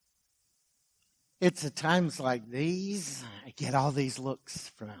It's at times like these, I get all these looks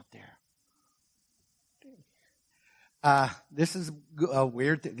from out there. This is a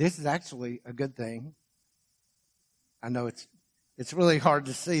weird thing. This is actually a good thing. I know it's really hard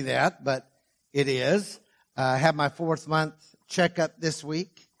to see that, but it is. I had my 4th month checkup this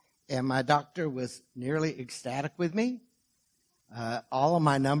week, and my doctor was nearly ecstatic with me. All of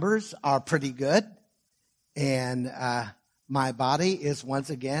my numbers are pretty good, and my body is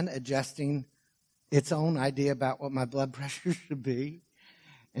once again adjusting its own idea about what my blood pressure should be.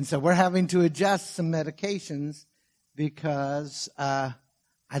 And so we're having to adjust some medications because I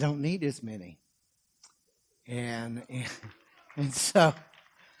don't need as many. And so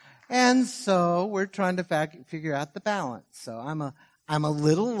we're trying to figure out the balance. So I'm a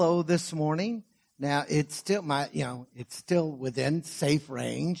little low this morning. Now it's still it's still within safe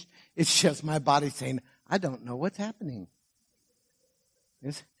range. It's just my body saying, I don't know what's happening.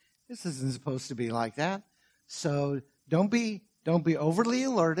 This isn't supposed to be like that. So don't be overly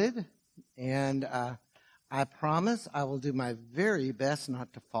alerted, and I promise I will do my very best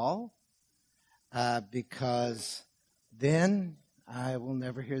not to fall, because then I will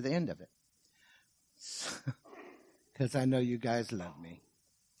never hear the end of it. Because I know you guys love me.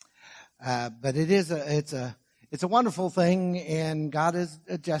 But it's a wonderful thing, and God is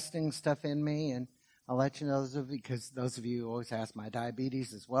adjusting stuff in me, and I'll let you know, because those of you who always ask, my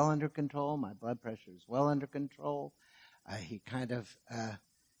diabetes is well under control, my blood pressure is well under control. He kind of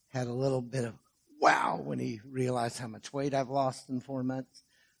had a little bit of wow when he realized how much weight I've lost in 4 months.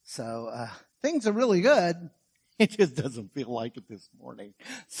 So things are really good. It just doesn't feel like it this morning.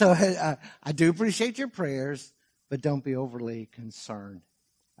 So I do appreciate your prayers, but don't be overly concerned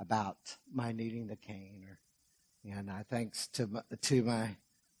about my needing the cane. And thanks to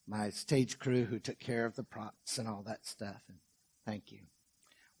my stage crew who took care of the props and all that stuff. And thank you.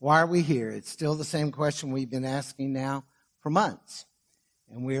 Why are we here? It's still the same question we've been asking now for months.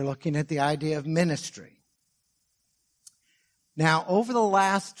 And we're looking at the idea of ministry. Now, over the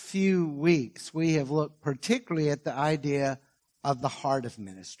last few weeks, we have looked particularly at the idea of the heart of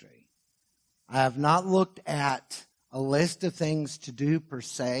ministry. I have not looked at a list of things to do per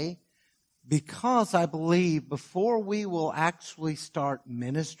se, because I believe before we will actually start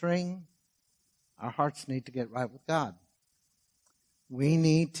ministering, our hearts need to get right with God. We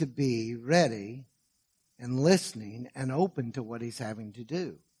need to be ready and listening and open to what He's having to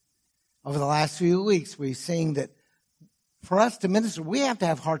do. Over the last few weeks, we've seen that for us to minister, we have to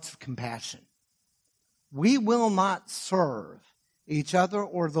have hearts of compassion. We will not serve each other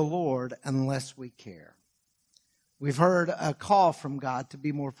or the Lord unless we care. We've heard a call from God to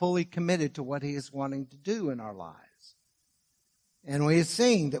be more fully committed to what He is wanting to do in our lives. And we have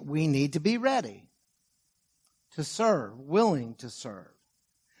seen that we need to be ready to serve, willing to serve.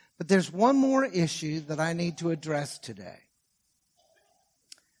 But there's one more issue that I need to address today.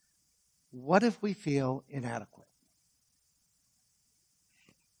 What if we feel inadequate?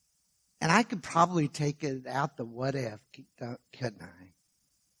 And I could probably take it out the what if, couldn't I?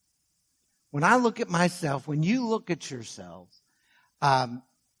 When I look at myself, when you look at yourselves,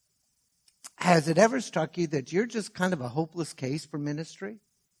 has it ever struck you that you're just kind of a hopeless case for ministry?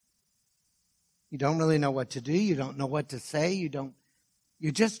 You don't really know what to do. You don't know what to say.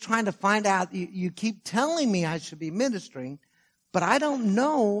 You're just trying to find out. You keep telling me I should be ministering, but I don't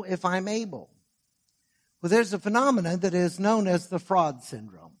know if I'm able. Well, there's a phenomenon that is known as the fraud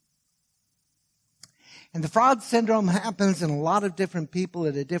syndrome. And the fraud syndrome happens in a lot of different people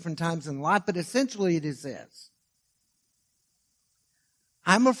at different times in life, but essentially it is this.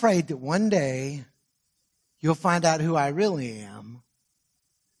 I'm afraid that one day you'll find out who I really am,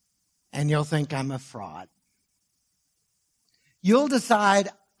 and you'll think I'm a fraud. You'll decide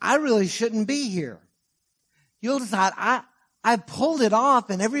I really shouldn't be here. You'll decide I pulled it off,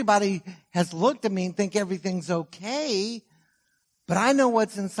 and everybody has looked at me and think everything's okay, but I know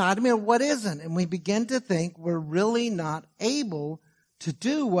what's inside of me and what isn't. And we begin to think we're really not able to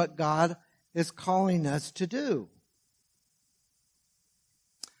do what God is calling us to do.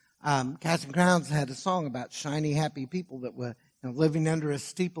 Casting Crowns had a song about shiny, happy people that were living under a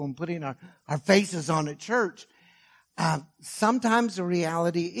steeple and putting our faces on at church. Sometimes the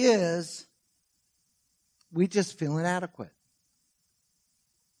reality is we just feel inadequate.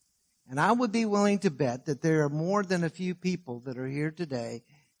 And I would be willing to bet that there are more than a few people that are here today,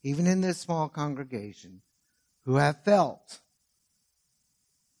 even in this small congregation, who have felt,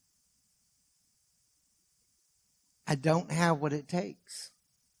 I don't have what it takes.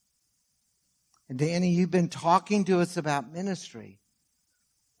 And Danny, you've been talking to us about ministry.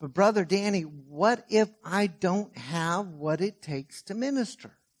 But Brother Danny, what if I don't have what it takes to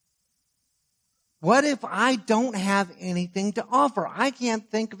minister? What if I don't have anything to offer? I can't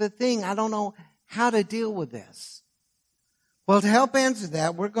think of a thing. I don't know how to deal with this. Well, to help answer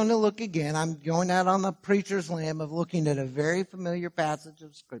that, we're going to look again. I'm going out on the preacher's limb of looking at a very familiar passage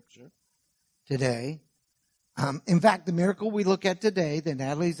of Scripture today. In fact, the miracle we look at today that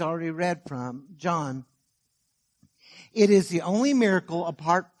Natalie's already read from, John, it is the only miracle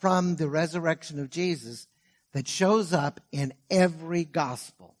apart from the resurrection of Jesus that shows up in every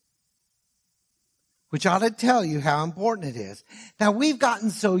gospel, which ought to tell you how important it is. Now, we've gotten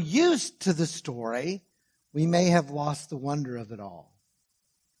so used to the story, we may have lost the wonder of it all.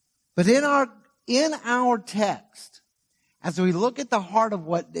 But in our text, as we look at the heart of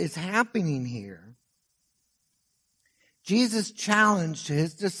what is happening here, Jesus challenged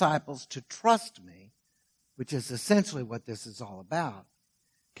his disciples to trust me, which is essentially what this is all about,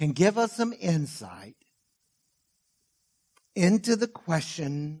 can give us some insight into the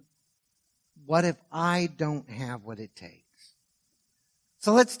question, what if I don't have what it takes?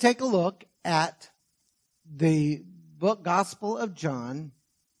 So let's take a look at the book Gospel of John,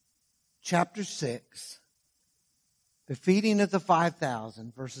 chapter 6, the feeding of the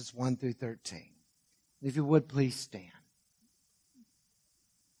 5,000, verses 1 through 13. If you would, please stand.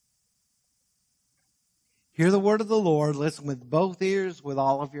 Hear the word of the Lord. Listen with both ears, with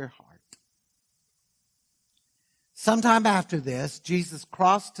all of your heart. Sometime after this, Jesus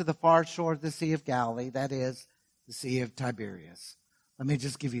crossed to the far shore of the Sea of Galilee, that is, the Sea of Tiberias. Let me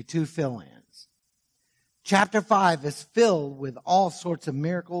just give you two fill-ins. Chapter 5 is filled with all sorts of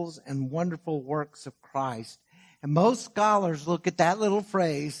miracles and wonderful works of Christ. And most scholars look at that little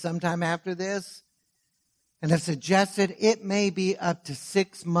phrase, sometime after this, and have suggested it may be up to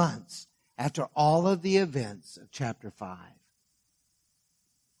 6 months after all of the events of chapter 5.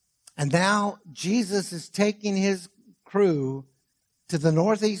 And now Jesus is taking his crew to the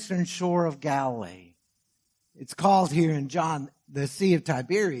northeastern shore of Galilee. It's called here in John the Sea of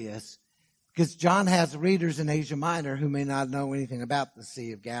Tiberias because John has readers in Asia Minor who may not know anything about the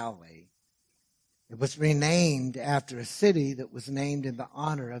Sea of Galilee. It was renamed after a city that was named in the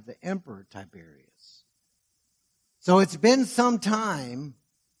honor of the Emperor Tiberius. So it's been some time,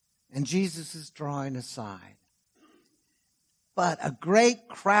 and Jesus is drawing aside. But a great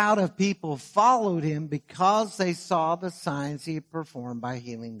crowd of people followed him because they saw the signs he had performed by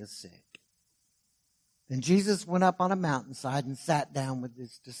healing the sick. Then Jesus went up on a mountainside and sat down with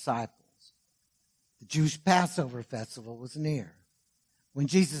his disciples. The Jewish Passover festival was near. When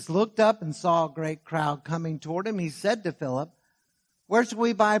Jesus looked up and saw a great crowd coming toward him, he said to Philip, "Where shall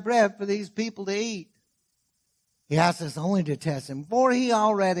we buy bread for these people to eat?" He asked this only to test him, for he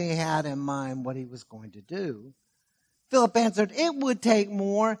already had in mind what he was going to do. Philip answered, "It would take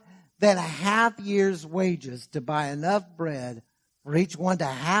more than a half year's wages to buy enough bread for each one to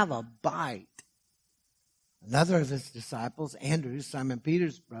have a bite." Another of his disciples, Andrew, Simon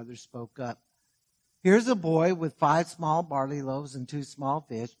Peter's brother, spoke up. "Here's a boy with 5 small barley loaves and 2 small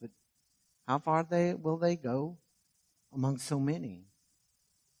fish, but how far will they go among so many?"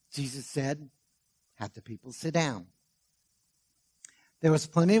 Jesus said, "Have the people sit down." There was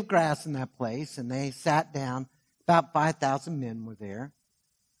plenty of grass in that place, and they sat down. About 5,000 men were there.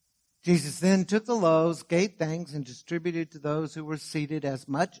 Jesus then took the loaves, gave thanks, and distributed to those who were seated as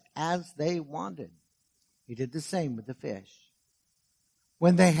much as they wanted. He did the same with the fish.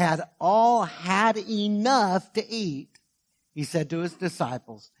 When they had all had enough to eat, he said to his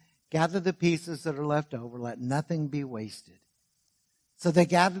disciples, "Gather the pieces that are left over, let nothing be wasted." So they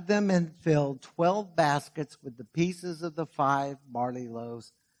gathered them and filled 12 baskets with the pieces of the 5 barley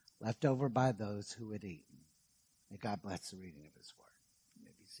loaves left over by those who had eaten. May God bless the reading of his word. You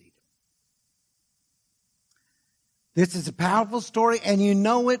may be seated. This is a powerful story, and you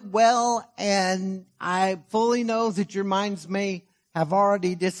know it well, and I fully know that your minds may have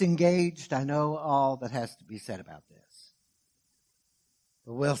already disengaged. I know all that has to be said about this.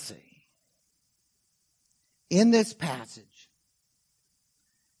 But we'll see. In this passage,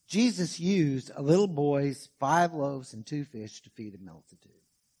 Jesus used a little boy's 5 loaves and 2 fish to feed a multitude.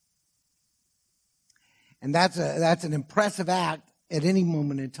 And that's an impressive act at any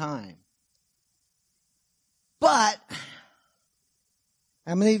moment in time. But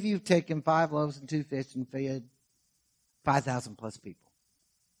how many of you have taken 5 loaves and 2 fish and fed 5,000 plus people?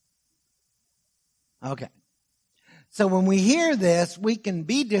 Okay. So when we hear this, we can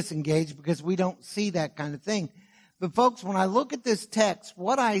be disengaged because we don't see that kind of thing. But folks, when I look at this text,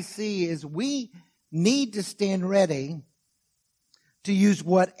 what I see is we need to stand ready to use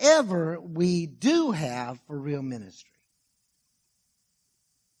whatever we do have for real ministry.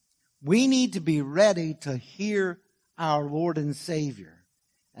 We need to be ready to hear our Lord and Savior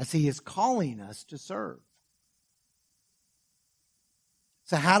as He is calling us to serve.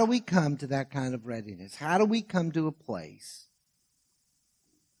 So how do we come to that kind of readiness? How do we come to a place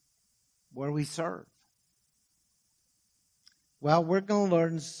where we serve? Well, we're going to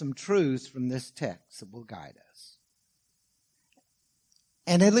learn some truths from this text that will guide us.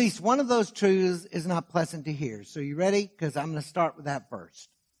 And at least one of those truths is not pleasant to hear. So you ready? Because I'm going to start with that first.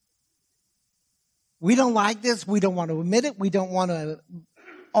 We don't like this. We don't want to admit it. We don't want to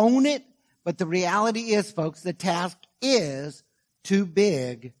own it. But the reality is, folks, the task is too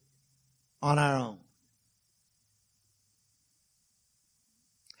big on our own.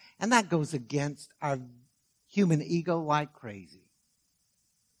 And that goes against our human ego like crazy.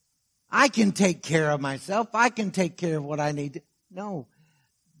 I can take care of myself. I can take care of what I need to. No.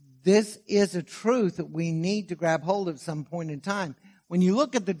 This is a truth that we need to grab hold of at some point in time. When you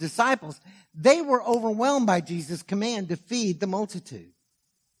look at the disciples, they were overwhelmed by Jesus' command to feed the multitude.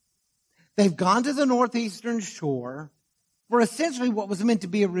 They've gone to the northeastern shore for essentially what was meant to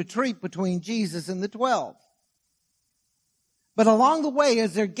be a retreat between Jesus and the 12. But along the way,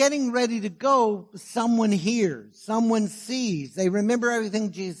 as they're getting ready to go, someone hears, someone sees. They remember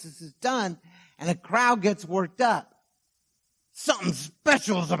everything Jesus has done, and a crowd gets worked up. Something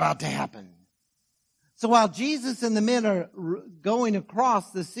special is about to happen. So while Jesus and the men are going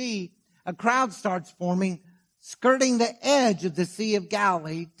across the sea, a crowd starts forming, skirting the edge of the Sea of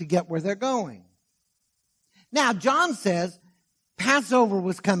Galilee to get where they're going. Now, John says Passover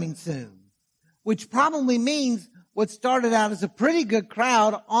was coming soon, which probably means what started out as a pretty good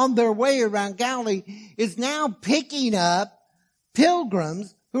crowd on their way around Galilee is now picking up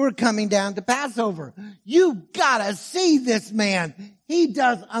pilgrims who are coming down to Passover. You gotta see this man. He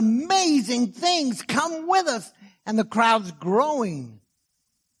does amazing things. Come with us. And the crowd's growing.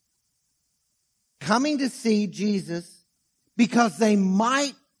 Coming to see Jesus because they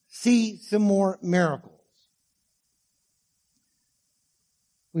might see some more miracles.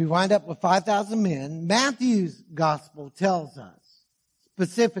 We wind up with 5,000 men. Matthew's gospel tells us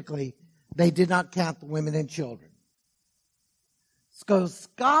specifically they did not count the women and children. So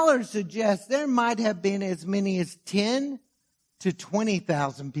scholars suggest there might have been as many as 10 to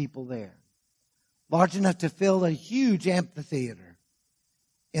 20,000 people there. Large enough to fill a huge amphitheater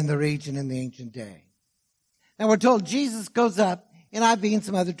in the region in the ancient day. Now we're told Jesus goes up. NIV and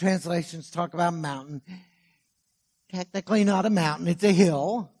some other translations talk about a mountain. Technically not a mountain, it's a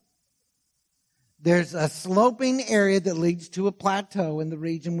hill. There's a sloping area that leads to a plateau in the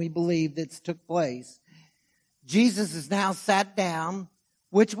region we believe that's took place. Jesus is now sat down,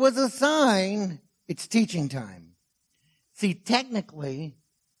 which was a sign it's teaching time. See, technically,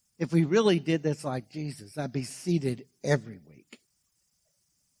 if we really did this like Jesus, I'd be seated every week.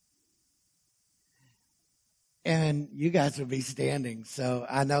 And you guys would be standing, so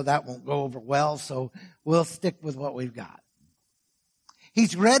I know that won't go over well, so we'll stick with what we've got.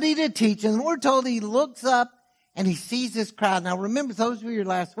 He's ready to teach, and we're told he looks up and he sees this crowd. Now remember, those of you here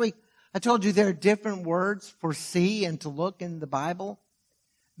last week, I told you there are different words for see and to look in the Bible.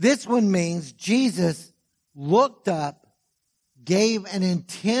 This one means Jesus looked up, gave an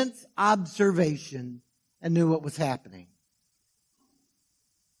intense observation, and knew what was happening.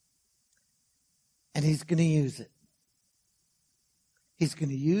 And he's going to use it. He's going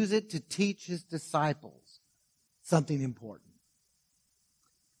to use it to teach his disciples something important.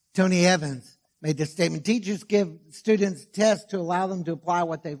 Tony Evans made this statement. Teachers give students tests to allow them to apply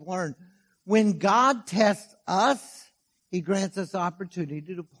what they've learned. When God tests us, he grants us opportunity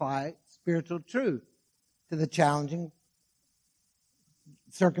to apply spiritual truth to the challenging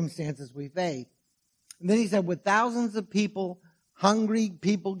circumstances we face. And then he said, with thousands of people, hungry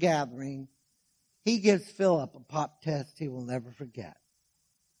people gathering, he gives Philip a pop test he will never forget.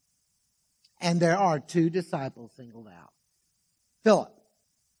 And there are two disciples singled out. Philip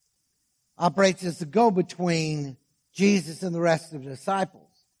operates as the go-between Jesus and the rest of the disciples.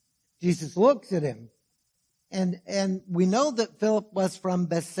 Jesus looks at him, and we know that Philip was from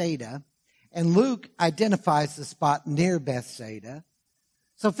Bethsaida, and Luke identifies the spot near Bethsaida.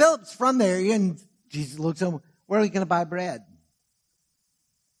 So Philip's from there, and Jesus looks at him, where are we going to buy bread?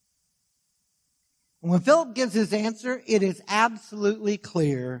 And when Philip gives his answer, it is absolutely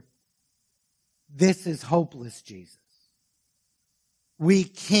clear this is hopeless, Jesus. We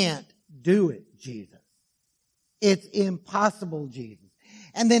can't do it, Jesus. It's impossible, Jesus.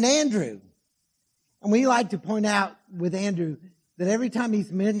 And then Andrew. And we like to point out with Andrew that every time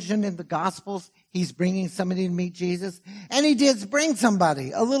he's mentioned in the Gospels, he's bringing somebody to meet Jesus. And he did bring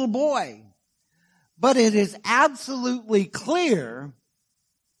somebody, a little boy. But it is absolutely clear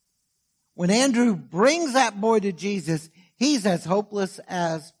when Andrew brings that boy to Jesus, He's as hopeless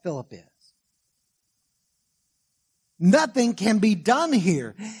as Philip is. Nothing can be done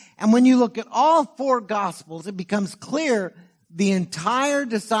here. And when you look at all four Gospels, it becomes clear the entire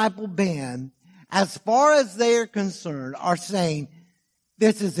disciple band, as far as they are concerned, are saying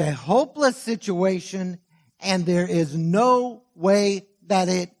this is a hopeless situation and there is no way that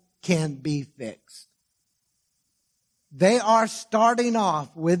it can be fixed. They are starting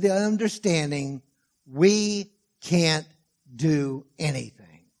off with the understanding we can't do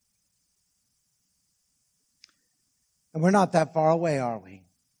anything. And we're not that far away, are we?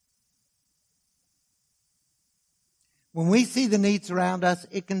 When we see the needs around us,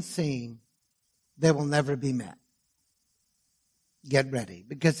 it can seem they will never be met. Get ready,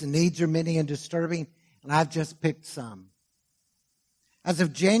 because the needs are many and disturbing, and I've just picked some. As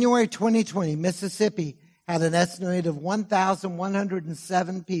of January 2020, Mississippi had an estimated of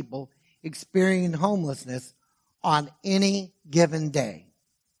 1,107 people experiencing homelessness on any given day.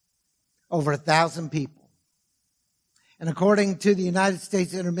 Over 1,000 people. And according to the United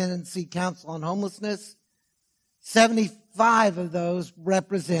States Interdependency Council on Homelessness, 75 of those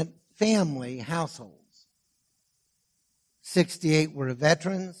represent family households. 68 were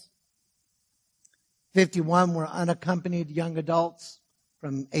veterans. 51 were unaccompanied young adults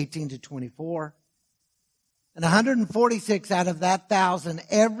from 18 to 24. And 146 out of that 1,000,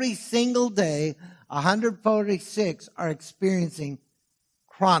 every single day, 146 are experiencing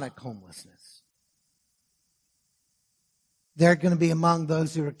chronic homelessness. They're going to be among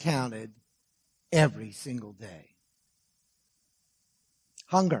those who are counted every single day.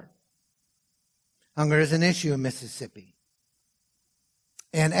 Hunger. Hunger is an issue in Mississippi.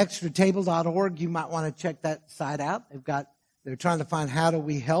 And extratable.org, you might want to check that site out. They're trying to find how do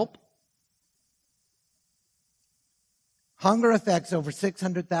we help. Hunger affects over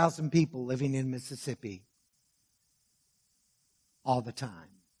 600,000 people living in Mississippi all the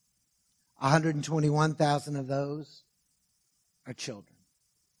time. 121,000 of those are children.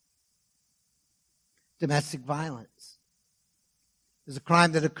 Domestic violence is a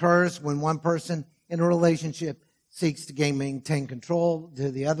crime that occurs when one person in a relationship seeks to maintain control to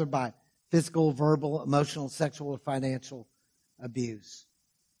the other by physical, verbal, emotional, sexual, or financial abuse.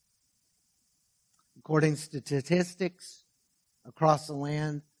 According to statistics across the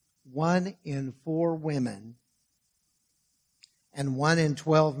land, 1 in 4 women and 1 in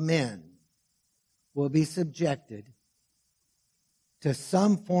 12 men will be subjected to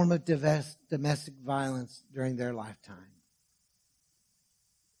some form of domestic violence during their lifetime.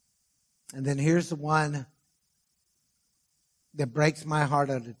 And then here's the one that breaks my heart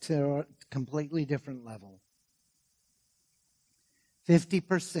at a completely different level.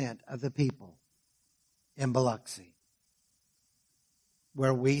 50% of the people in Biloxi,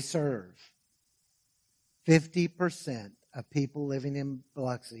 where we serve, 50% of people living in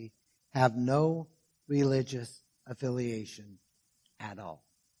Biloxi have no religious affiliation at all.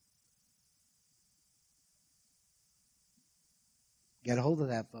 Get a hold of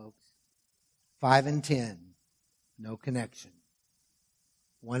that, folks. 5 in 10, no connection.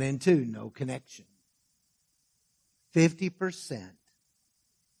 1 in 2, no connection. 50%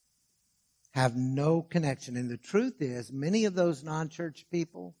 have no connection. And the truth is, many of those non-church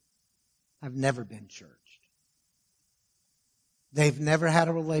people have never been churched. They've never had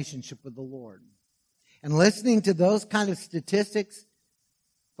a relationship with the Lord. And listening to those kind of statistics,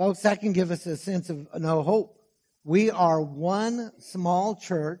 folks, that can give us a sense of no hope. We are one small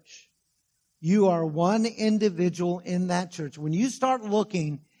church. You are one individual in that church. When you start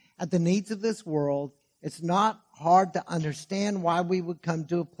looking at the needs of this world, it's not hard to understand why we would come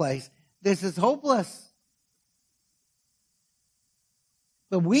to a place. This is hopeless.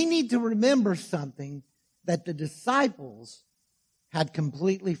 But we need to remember something that the disciples had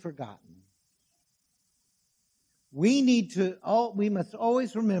completely forgotten. We must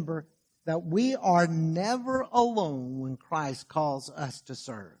always remember that we are never alone when Christ calls us to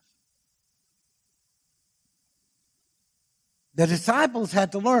serve. The disciples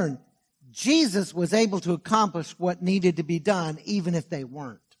had to learn Jesus was able to accomplish what needed to be done even if they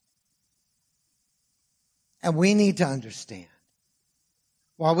weren't. And we need to understand,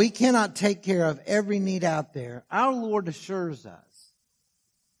 while we cannot take care of every need out there, our Lord assures us,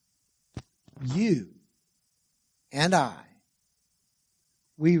 you and I,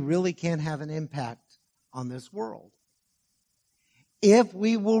 we really can have an impact on this world. If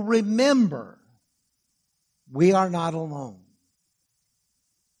we will remember, we are not alone.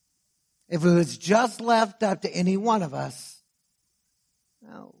 If it was just left up to any one of us,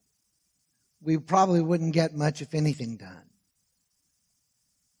 well, we probably wouldn't get much, if anything, done.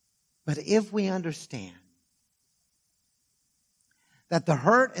 But if we understand that the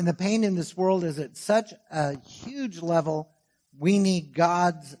hurt and the pain in this world is at such a huge level, we need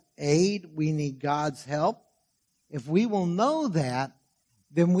God's aid, we need God's help. If we will know that,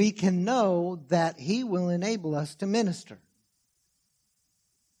 then we can know that He will enable us to minister.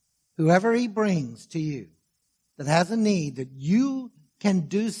 Whoever He brings to you that has a need that you can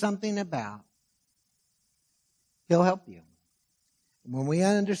do something about, He'll help you. And when we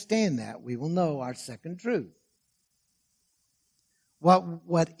understand that, we will know our second truth.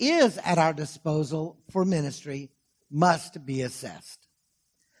 What is at our disposal for ministry must be assessed.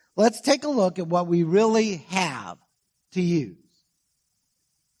 Let's take a look at what we really have to use.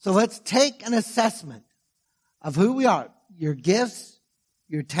 So let's take an assessment of who we are. Your gifts,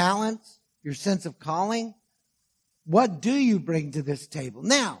 your talents, your sense of calling. What do you bring to this table?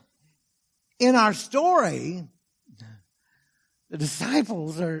 Now, in our story, the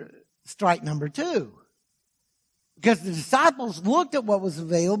disciples are strike number 2. Because the disciples looked at what was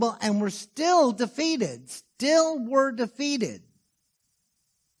available and were still defeated. Still were defeated.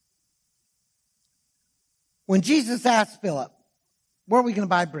 When Jesus asked Philip, where are we going to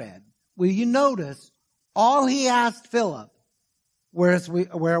buy bread? Will you notice all he asked Philip, where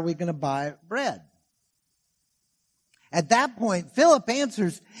are we going to buy bread? At that point, Philip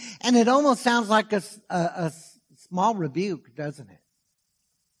answers, and it almost sounds like a small rebuke, doesn't it?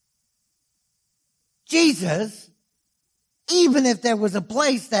 Jesus, even if there was a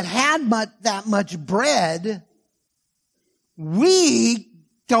place that had that much bread, we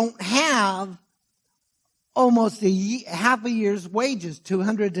don't have almost half a year's wages,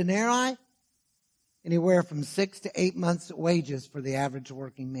 200 denarii, anywhere from 6 to 8 months' wages for the average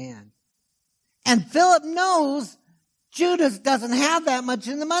working man. And Philip knows Judas doesn't have that much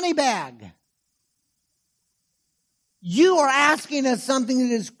in the money bag. You are asking us something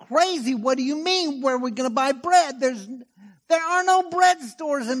that is crazy. What do you mean? Where are we going to buy bread? There are no bread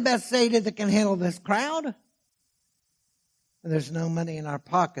stores in Bethsaida that can handle this crowd. And there's no money in our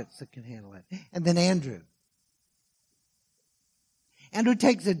pockets that can handle it. And then Andrew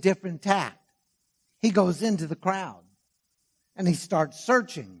takes a different tack. He goes into the crowd and he starts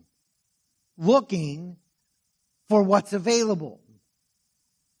searching, looking for what's available.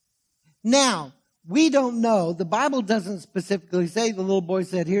 Now, we don't know. The Bible doesn't specifically say the little boy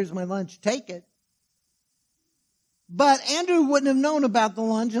said, here's my lunch, take it. But Andrew wouldn't have known about the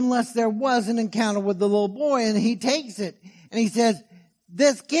lunch unless there was an encounter with the little boy, and he takes it and he says,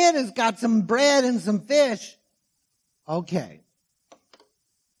 this kid has got some bread and some fish. Okay.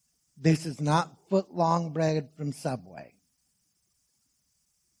 This is not foot-long bread from Subway.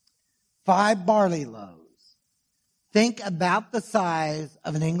 5 barley loaves. Think about the size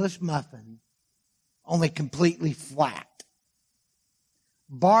of an English muffin, only completely flat.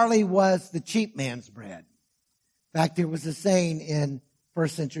 Barley was the cheap man's bread. In fact, there was a saying in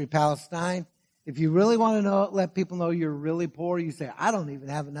first century Palestine, if you really want to let people know you're really poor, you say, I don't even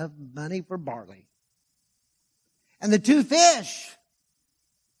have enough money for barley. And the 2 fish,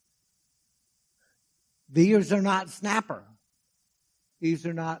 these are not snapper. These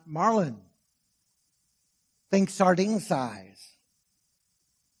are not marlin. Think sardine size.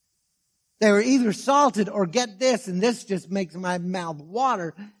 They were either salted or, get this, and this just makes my mouth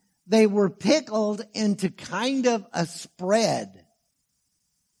water, they were pickled into kind of a spread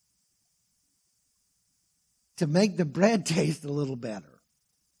to make the bread taste a little better.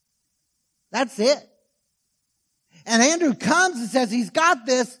 That's it. And Andrew comes and says he's got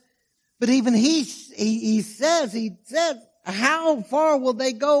this, but even he says, how far will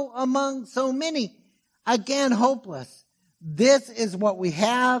they go among so many? Again, hopeless. This is what we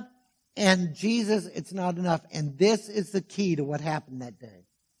have, and Jesus, it's not enough. And this is the key to what happened that day.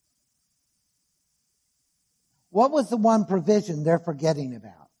 What was the one provision they're forgetting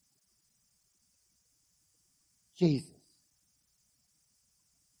about? Jesus.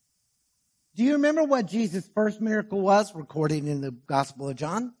 Do you remember what Jesus' first miracle was, recorded in the Gospel of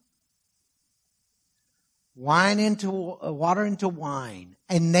John? Water into wine,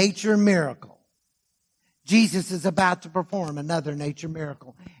 a nature miracle. Jesus is about to perform another nature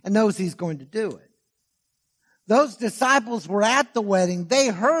miracle and knows he's going to do it. Those disciples were at the wedding. They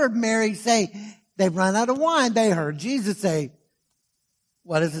heard Mary say, they've run out of wine. They heard Jesus say,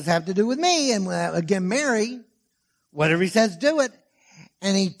 what does this have to do with me? And again, Mary, whatever he says, do it.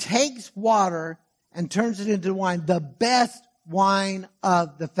 And he takes water and turns it into wine, the best wine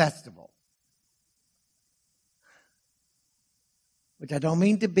of the festival. Which I don't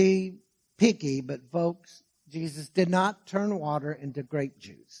mean to be picky, but folks, Jesus did not turn water into grape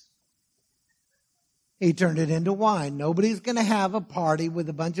juice. He turned it into wine. Nobody's going to have a party with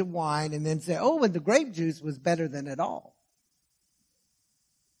a bunch of wine and then say, oh, and the grape juice was better than it all.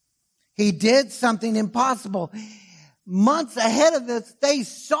 He did something impossible. Months ahead of this, they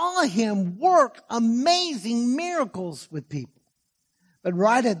saw him work amazing miracles with people. But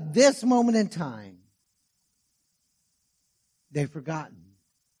right at this moment in time, they've forgotten.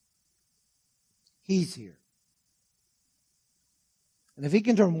 He's here. And if he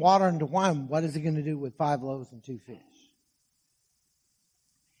can turn water into wine, what is he going to do with 5 loaves and 2 fish?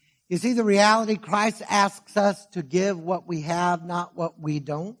 You see the reality? Christ asks us to give what we have, not what we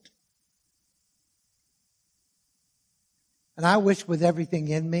don't. And I wish with everything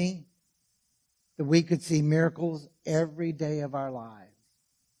in me that we could see miracles every day of our lives.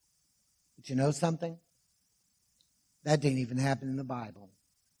 But you know something? That didn't even happen in the Bible.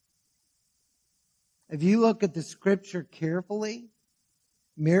 If you look at the scripture carefully,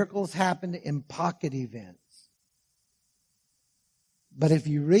 miracles happened in pocket events. But if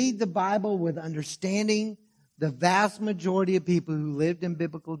you read the Bible with understanding, the vast majority of people who lived in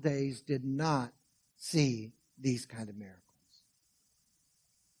biblical days did not see these kind of miracles.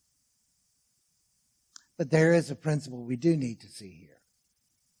 But there is a principle we do need to see here.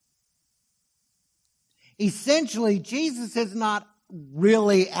 Essentially, Jesus is not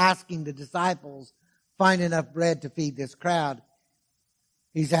really asking the disciples, find enough bread to feed this crowd.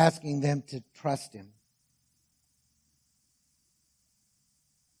 He's asking them to trust him.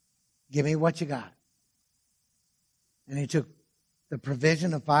 Give me what you got. And he took the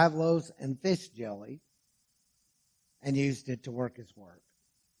provision of 5 loaves and fish jelly and used it to work his work.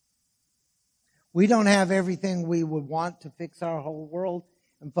 We don't have everything we would want to fix our whole world.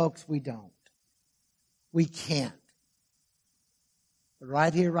 And folks, we don't. We can't. But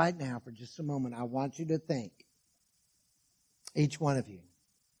right here, right now, for just a moment, I want you to think, each one of you,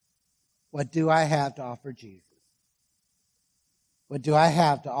 what do I have to offer Jesus? What do I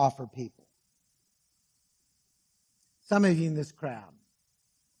have to offer people? Some of you in this crowd,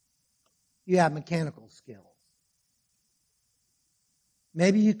 you have mechanical skills.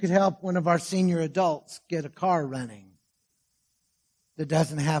 Maybe you could help one of our senior adults get a car running that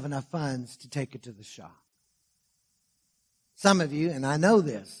doesn't have enough funds to take it to the shop. Some of you, and I know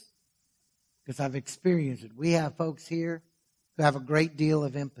this because I've experienced it, we have folks here who have a great deal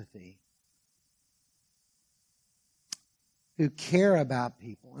of empathy, who care about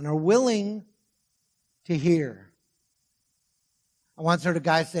people and are willing to hear. I once heard a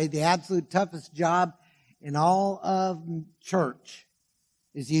guy say the absolute toughest job in all of church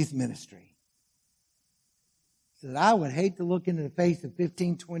is youth ministry. He said, I would hate to look into the face of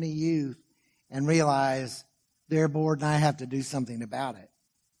 15, 20 youth and realize they're bored and I have to do something about it.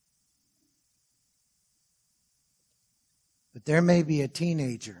 But there may be a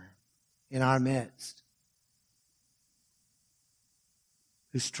teenager in our midst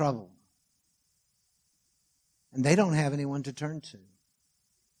who's troubled. And they don't have anyone to turn to.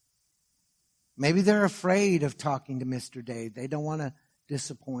 Maybe they're afraid of talking to Mr. Dave. They don't want to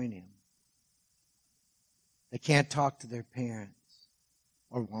disappoint him. They can't talk to their parents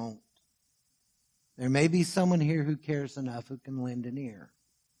or won't. There may be someone here who cares enough who can lend an ear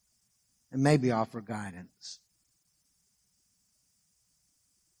and maybe offer guidance.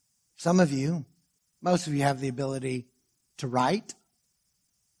 Some of you, most of you have the ability to write.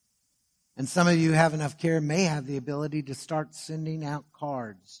 And some of you have enough care, may have the ability to start sending out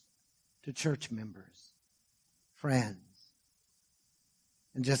cards to church members, friends,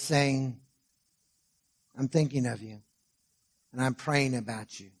 and just saying, I'm thinking of you, and I'm praying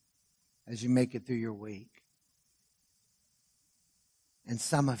about you as you make it through your week. And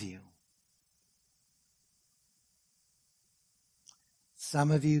some of you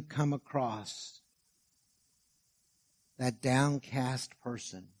come across that downcast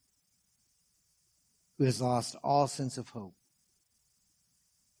person who has lost all sense of hope.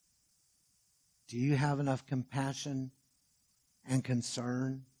 Do you have enough compassion and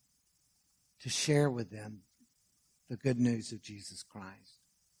concern to share with them the good news of Jesus Christ?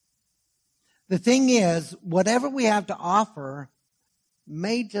 The thing is, whatever we have to offer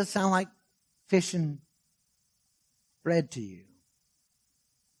may just sound like fish and bread to you.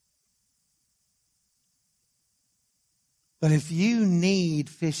 But if you need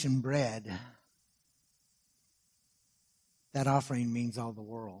fish and bread, that offering means all the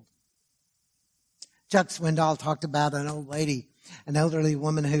world. Chuck Swindoll talked about an old lady, an elderly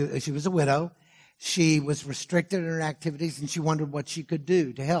woman who, she was a widow. She was restricted in her activities and she wondered what she could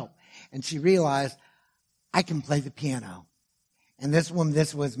do to help. And she realized, I can play the piano. And this woman,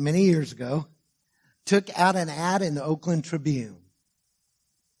 this was many years ago, took out an ad in the Oakland Tribune.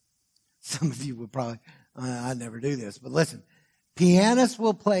 Some of you would probably, I'd never do this, but listen. Pianists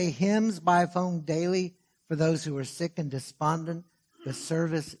will play hymns by phone daily for those who are sick and despondent The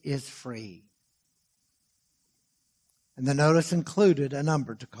service is free. And the notice included a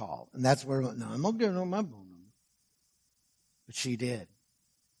number to call. And that's where, no, I'm not giving on my phone number. But she did.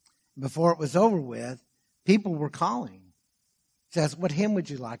 Before it was over with, people were calling. She asked, what hymn would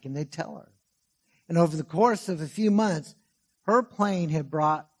you like? And they'd tell her. And over the course of a few months, her playing had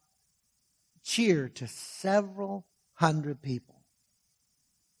brought cheer to several hundred people.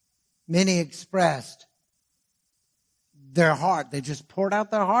 Many expressed their heart. They just poured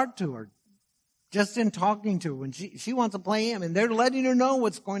out their heart to her. Just in talking to her when she wants to play hymn, and they're letting her know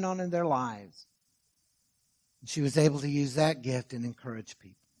what's going on in their lives. And she was able to use that gift and encourage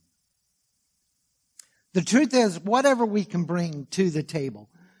people. The truth is, whatever we can bring to the table,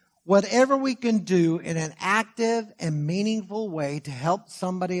 whatever we can do in an active and meaningful way to help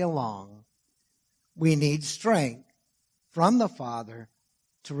somebody along, we need strength from the Father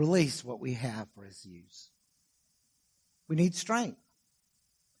to release what we have for His use. We need strength.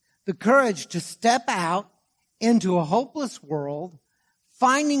 The courage to step out into a hopeless world,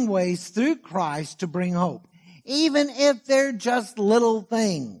 finding ways through Christ to bring hope, even if they're just little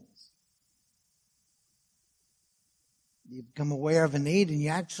things. You become aware of a need and you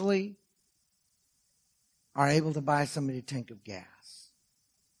actually are able to buy somebody a tank of gas.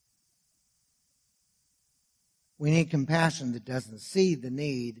 We need compassion that doesn't see the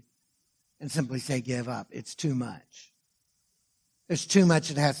need and simply say, give up. It's too much. There's too much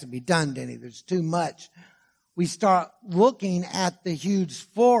that has to be done, Denny. There's too much. We start looking at the huge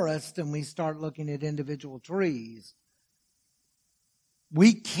forest and we start looking at individual trees.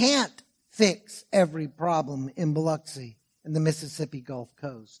 We can't fix every problem in Biloxi and the Mississippi Gulf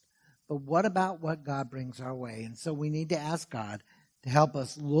Coast. But what about what God brings our way? And so we need to ask God to help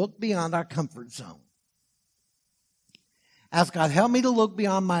us look beyond our comfort zone. Ask God, help me to look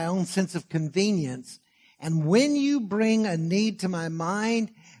beyond my own sense of convenience. And when you bring a need to my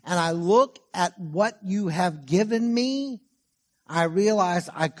mind and I look at what you have given me, I realize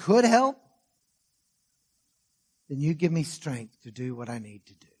I could help, then you give me strength to do what I need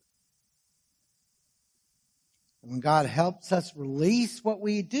to do. And when God helps us release what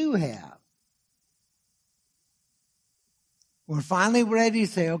we do have, we're finally ready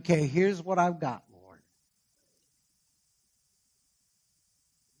to say, okay, here's what I've got, Lord.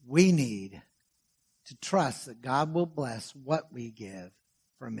 We need to trust that God will bless what we give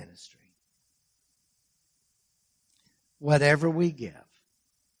for ministry. Whatever we give.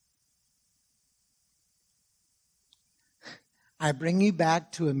 I bring you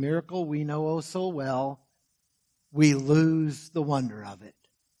back to a miracle we know oh so well. We lose the wonder of it.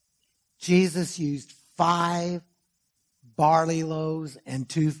 Jesus used 5 barley loaves and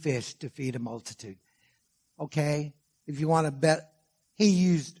 2 fish to feed a multitude. Okay, if you want to bet, He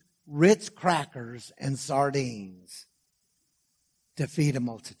used Ritz crackers and sardines to feed a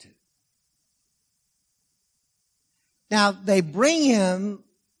multitude. Now, they bring Him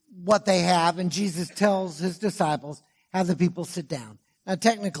what they have, and Jesus tells His disciples, have the people sit down. Now,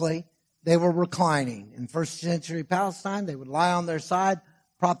 technically, they were reclining. In first century Palestine, they would lie on their side,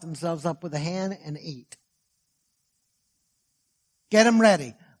 prop themselves up with a hand, and eat. Get them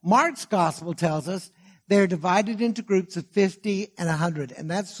ready. Mark's gospel tells us they're divided into groups of 50 and 100,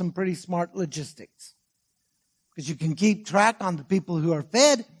 and that's some pretty smart logistics. Because you can keep track on the people who are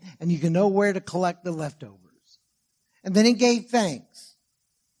fed, and you can know where to collect the leftovers. And then He gave thanks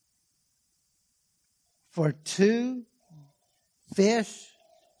for 2 fish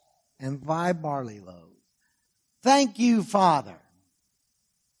and 5 barley loaves. Thank you, Father.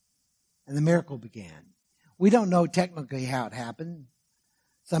 And the miracle began. We don't know technically how it happened.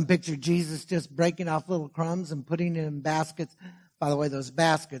 Some picture Jesus just breaking off little crumbs and putting it in baskets. By the way, those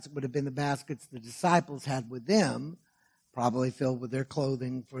baskets would have been the baskets the disciples had with them, probably filled with their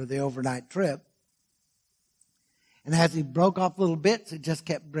clothing for the overnight trip. And as He broke off little bits, it just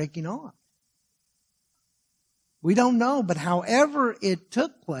kept breaking off. We don't know, but however it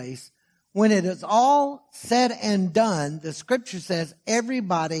took place, when it is all said and done, the Scripture says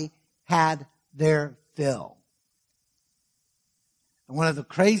everybody had their fill. And one of the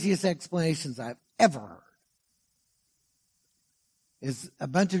craziest explanations I've ever heard is a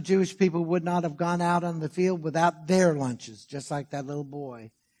bunch of Jewish people would not have gone out on the field without their lunches, just like that little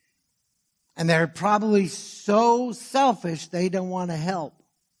boy. And they're probably so selfish they don't want to help.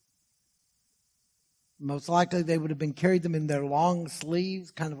 Most likely they would have been carried them in their long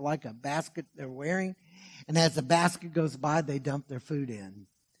sleeves, kind of like a basket they're wearing. And as the basket goes by, they dump their food in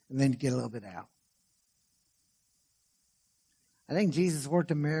and then get a little bit out. I think Jesus worked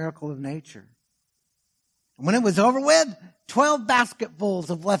a miracle of nature. And when it was over with, 12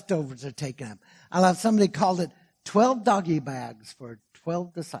 basketfuls of leftovers are taken up. I love somebody called it 12 doggy bags for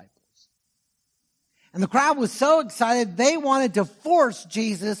 12 disciples. And the crowd was so excited, they wanted to force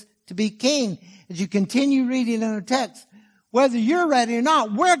Jesus to be king. As you continue reading in the text, whether you're ready or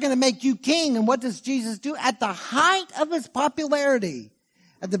not, we're going to make you king. And what does Jesus do? At the height of his popularity,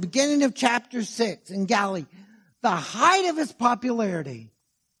 at the beginning of chapter 6 in Galilee, the height of his popularity,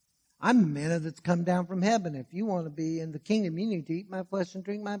 I'm the manna that's come down from heaven. If you want to be in the kingdom, you need to eat my flesh and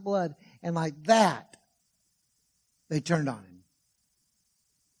drink my blood. And like that, they turned on him.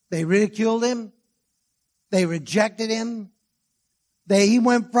 They ridiculed him. They rejected him. He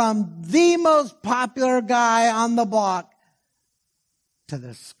went from the most popular guy on the block to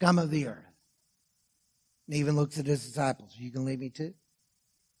the scum of the earth. And even looks at his disciples. You can leave me too?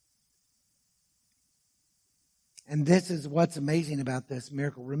 And this is what's amazing about this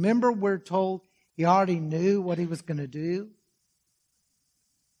miracle. Remember, we're told he already knew what he was going to do.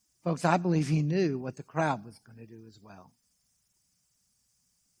 Folks, I believe he knew what the crowd was going to do as well.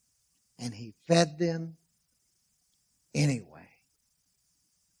 And he fed them anyway.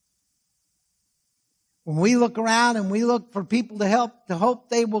 When we look around and we look for people to help, to hope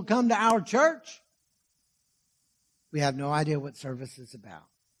they will come to our church, we have no idea what service is about.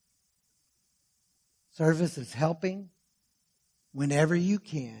 Service is helping whenever you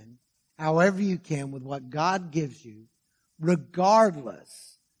can, however you can, with what God gives you,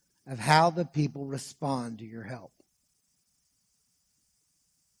 regardless of how the people respond to your help.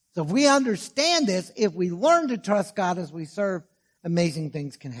 So if we understand this, if we learn to trust God as we serve, amazing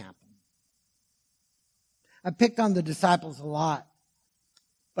things can happen. I picked on the disciples a lot,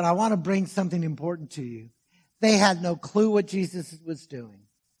 but I want to bring something important to you. They had no clue what Jesus was doing.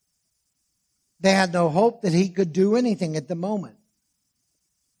 They had no hope that he could do anything at the moment.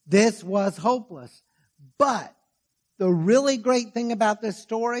 This was hopeless. But the really great thing about this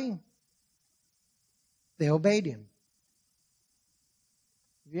story, they obeyed him.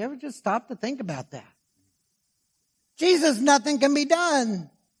 Have you ever just stopped to think about that? Jesus, nothing can be done.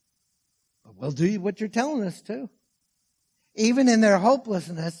 But we'll do what you're telling us to. Even in their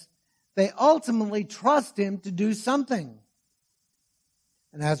hopelessness, they ultimately trust him to do something.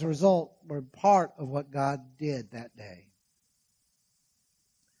 And as a result, we're part of what God did that day.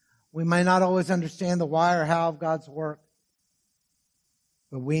 We may not always understand the why or how of God's work,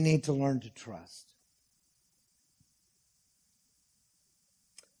 but we need to learn to trust.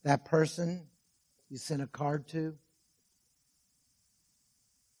 That person you sent a card to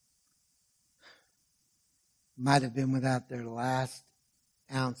might have been without their last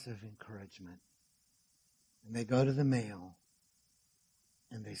ounce of encouragement. And they go to the mail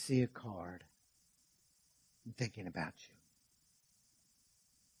and they see a card and thinking about you.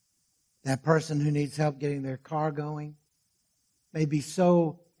 That person who needs help getting their car going may be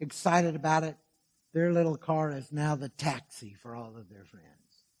so excited about it, their little car is now the taxi for all of their friends,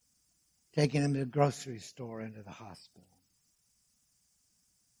 taking them to the grocery store, into the hospital.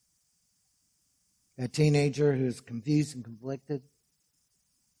 That teenager who's confused and conflicted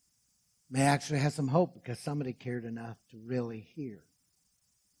may actually have some hope because somebody cared enough to really hear.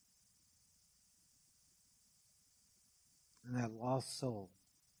 And that lost soul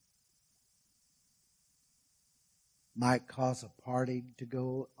might cause a party to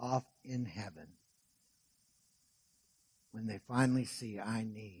go off in heaven when they finally see, I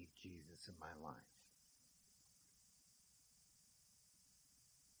need Jesus in my life.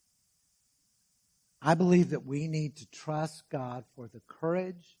 I believe that we need to trust God for the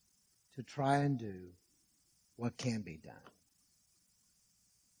courage to try and do what can be done.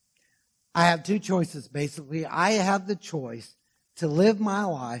 I have two choices, basically. I have the choice to live my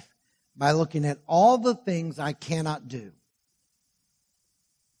life by looking at all the things I cannot do,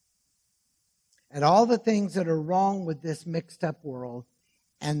 at all the things that are wrong with this mixed up world,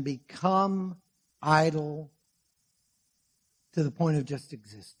 and become idle to the point of just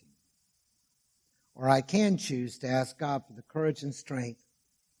existing. Or I can choose to ask God for the courage and strength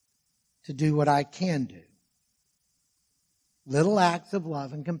to do what I can do. Little acts of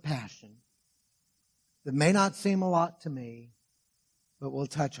love and compassion that may not seem a lot to me, but will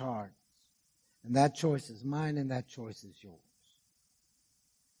touch hearts. And that choice is mine and that choice is yours.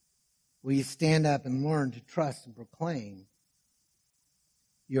 Will you stand up and learn to trust and proclaim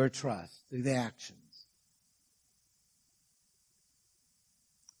your trust through the actions?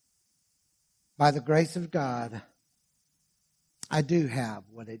 By the grace of God, I do have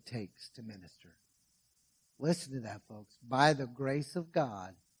what it takes to minister. Listen to that, folks. By the grace of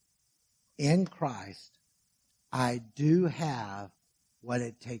God, in Christ, I do have what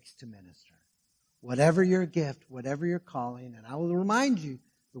it takes to minister. Whatever your gift, whatever your calling, and I will remind you,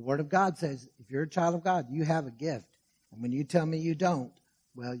 The Word of God says, if you're a child of God, you have a gift. And when you tell me you don't,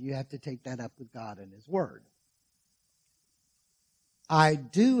 well, you have to take that up with God and His Word. I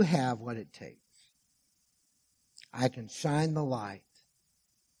do have what it takes. I can shine the light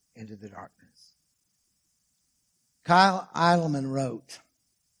into the darkness. Kyle Eidelman wrote,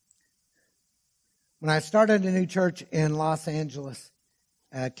 when I started a new church in Los Angeles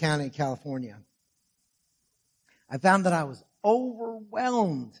County, California, I found that I was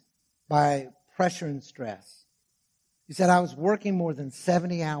overwhelmed by pressure and stress. He said I was working more than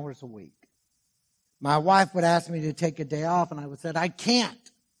 70 hours a week. My wife would ask me to take a day off, and I would say, I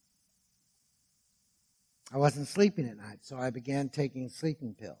can't. I wasn't sleeping at night, so I began taking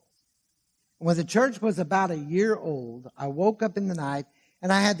sleeping pills. When the church was about a year old, I woke up in the night,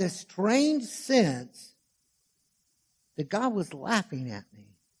 and I had this strange sense that God was laughing at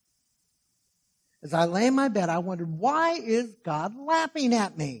me. As I lay in my bed, I wondered, why is God laughing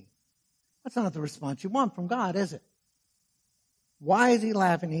at me? That's not the response you want from God, is it? Why is He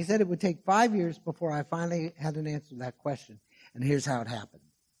laughing? He said it would take 5 years before I finally had an answer to that question. And here's how it happened.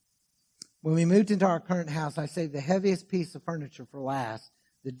 When we moved into our current house, I saved the heaviest piece of furniture for last,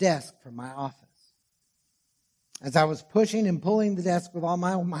 the desk from my office. As I was pushing and pulling the desk with all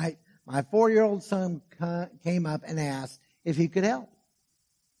my might, my 4-year-old son came up and asked if he could help.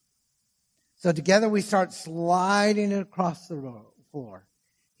 So together we start sliding it across the floor.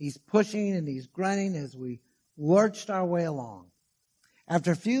 He's pushing and he's grunting as we lurched our way along.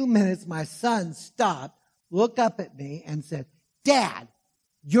 After a few minutes, my son stopped, looked up at me, and said, Dad,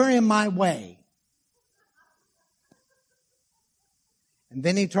 you're in my way. And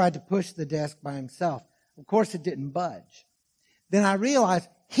then he tried to push the desk by himself. Of course, it didn't budge. Then I realized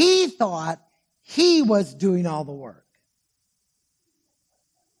he thought he was doing all the work.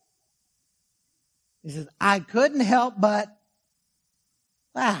 He says, I couldn't help but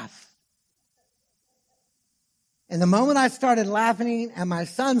laugh. And the moment I started laughing at my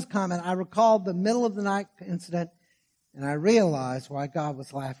son's comment, I recalled the middle of the night incident, and I realized why God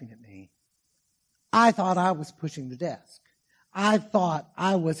was laughing at me. I thought I was pushing the desk. I thought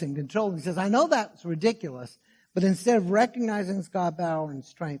I was in control. He says, I know that's ridiculous, but instead of recognizing His God's power and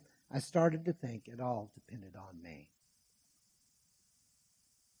strength, I started to think it all depended on me.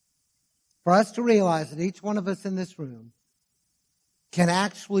 For us to realize that each one of us in this room can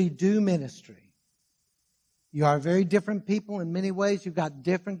actually do ministry. You are very different people in many ways. You've got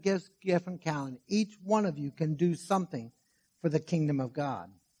different gifts, different talent. Each one of you can do something for the kingdom of God.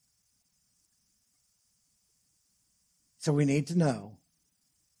 So we need to know,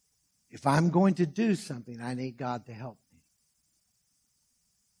 if I'm going to do something, I need God to help me.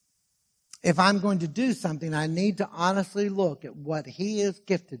 If I'm going to do something, I need to honestly look at what He has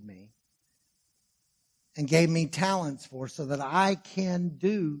gifted me and gave me talents for so that I can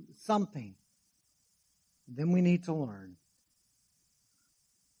do something. Then we need to learn.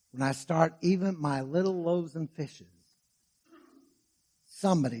 When I start even my little loaves and fishes,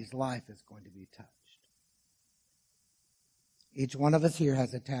 somebody's life is going to be touched. Each one of us here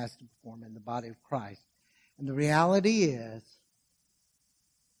has a task to perform in the body of Christ. And the reality is,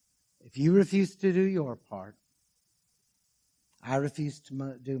 if you refuse to do your part, I refuse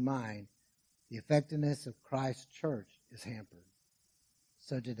to do mine, the effectiveness of Christ's church is hampered.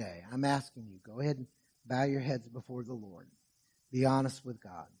 So today, I'm asking you, go ahead and bow your heads before the Lord. Be honest with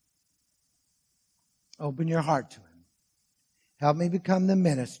God. Open your heart to Him. Help me become the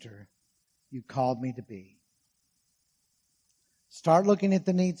minister You called me to be. Start looking at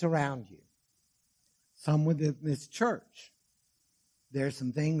the needs around you. Some within this church. There's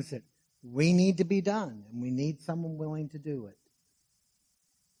some things that we need to be done, and we need someone willing to do it.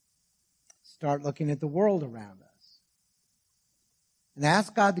 Start looking at the world around us. And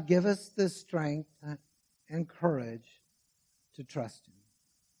ask God to give us the strength and courage to trust Him.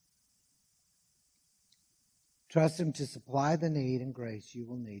 Trust Him to supply the need and grace you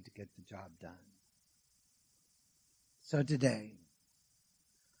will need to get the job done. So today,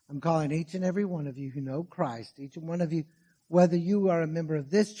 I'm calling each and every one of you who know Christ, each one of you, whether you are a member of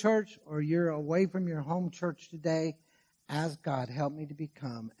this church or you're away from your home church today, ask God, help me to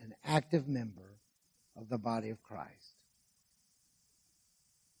become an active member of the body of Christ.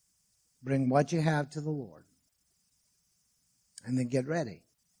 Bring what you have to the Lord. And then get ready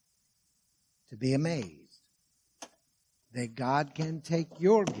to be amazed that God can take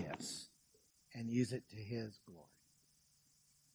your gifts and use it to His glory.